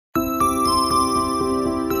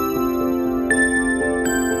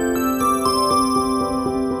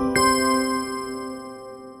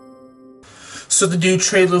So the new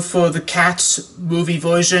trailer for the Cats movie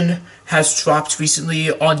version has dropped recently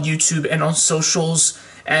on YouTube and on socials,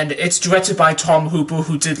 and it's directed by Tom Hooper,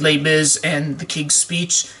 who did Les Mis and The King's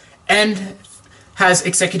Speech, and has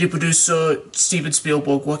executive producer Steven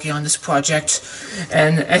Spielberg working on this project,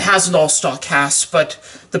 and it has an all-star cast, but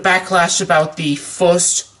the backlash about the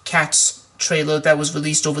first Cats trailer that was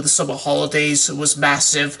released over the summer holidays was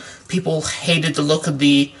massive. People hated the look of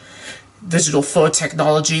the digital fur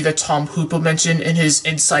technology that Tom Hooper mentioned in his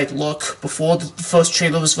inside look before the first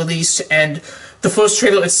trailer was released, and the first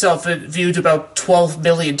trailer itself it viewed about 12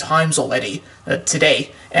 million times already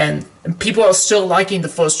today, and people are still liking the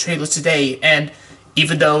first trailer today, and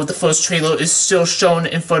even though the first trailer is still shown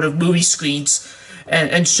in front of movie screens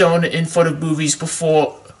and shown in front of movies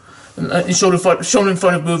before shown in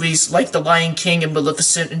front of movies like The Lion King and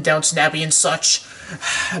Maleficent and Downton Abbey and such.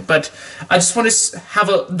 But I just want to have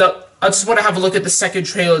a look at the second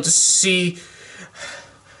trailer to see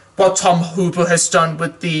what Tom Hooper has done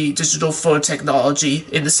with the digital fur technology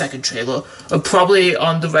in the second trailer, and probably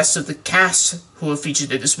on the rest of the cast who are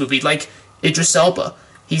featured in this movie, like Idris Elba.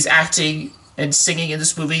 He's acting and singing in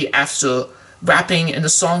this movie after rapping in the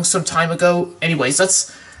song some time ago. Anyways,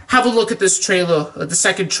 let's have a look at this trailer, the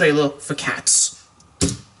second trailer for Cats.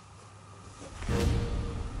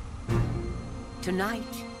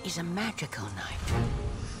 Tonight is a magical night.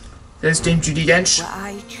 There's Dame Judi Dench. Where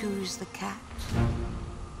I choose the cat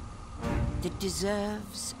that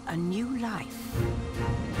deserves a new life.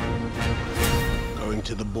 Going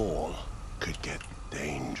to the ball could get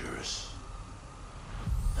dangerous.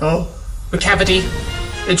 Oh, Cavity,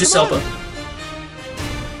 Idris Elba.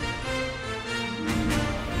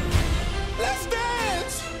 Let's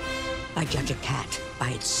dance! I judge a cat by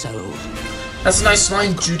its soul. That's a nice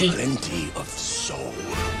line, Judy. Plenty of soul.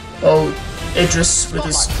 Oh, Idris with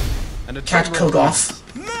his cat coat off.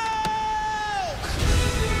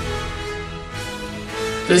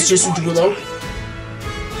 There's Jason Derulo.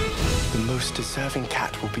 The most deserving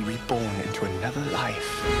cat will be reborn into another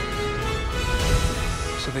life,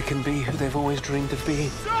 so they can be who they've always dreamed of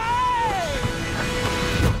being.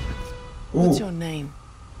 Ooh. What's your name?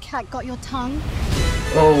 Cat got your tongue?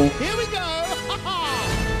 Oh. Here we go!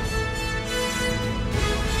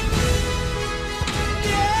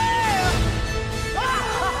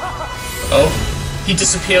 Oh, he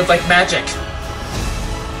disappeared like magic.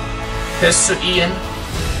 There's Sir Ian.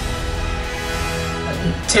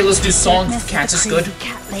 Taylor's new song for Cats is good.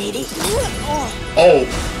 Cat lady. Oh.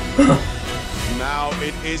 Now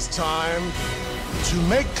it is time to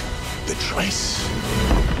make the choice.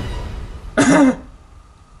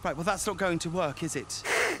 Right, well that's not going to work, is it?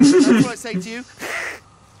 That's what I say to you.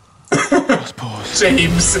 Pause.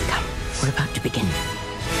 James. Come, we're about to begin.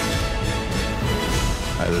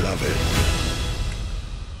 I love it.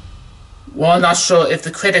 Well, I'm not sure if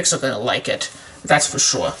the critics are gonna like it. That's for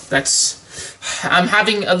sure. I'm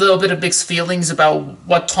having a little bit of mixed feelings about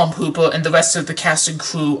what Tom Hooper and the rest of the cast and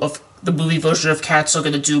crew of the movie version of Cats are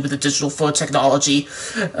gonna do with the digital fur technology.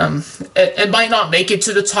 It might not make it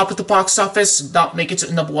to the top of the box office, not make it to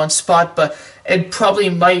the #1 spot, but it probably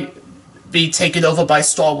might be taken over by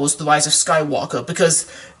Star Wars: The Rise of Skywalker, because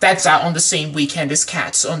that's out on the same weekend as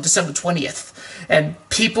Cats on December 20th. And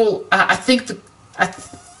people, I think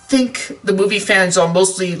the movie fans are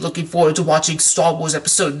mostly looking forward to watching Star Wars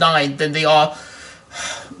Episode 9 than they are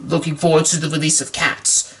looking forward to the release of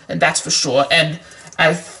Cats, and that's for sure. And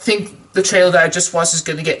I think the trailer that I just watched is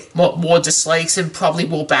going to get more dislikes and probably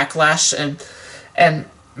more backlash, and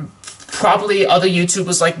probably other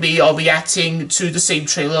YouTubers like me are reacting to the same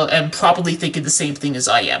trailer and probably thinking the same thing as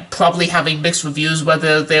I am. Probably having mixed reviews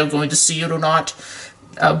whether they're going to see it or not.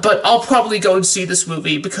 But I'll probably go and see this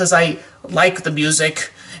movie because I like the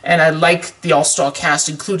music, and I like the all-star cast,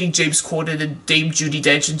 including James Corden and Dame Judi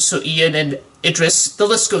Dench and Sir Ian and Idris. The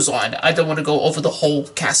list goes on. I don't want to go over the whole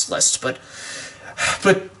cast list, but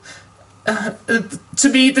to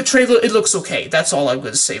me, the trailer, it looks okay. That's all I'm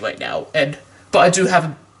going to say right now. But I do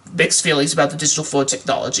have mixed feelings about the digital fur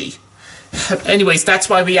technology. Anyways, that's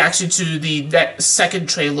my reaction to the second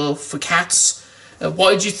trailer for Cats.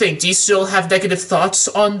 What did you think? Do you still have negative thoughts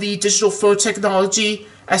on the digital fur technology,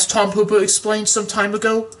 as Tom Hooper explained some time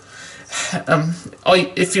ago?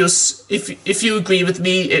 If you agree with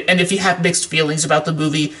me, and if you have mixed feelings about the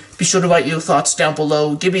movie, be sure to write your thoughts down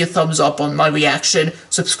below. Give me a thumbs up on my reaction.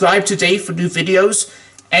 Subscribe today for new videos,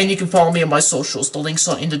 and you can follow me on my socials. The links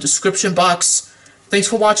are in the description box. Thanks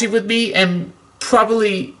for watching with me, and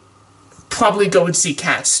probably go and see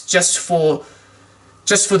Cats just for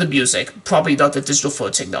the music, probably not the digital fur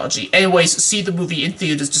technology. Anyways, see the movie in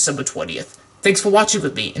theaters December 20th. Thanks for watching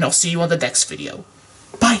with me, and I'll see you on the next video.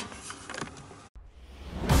 Bye!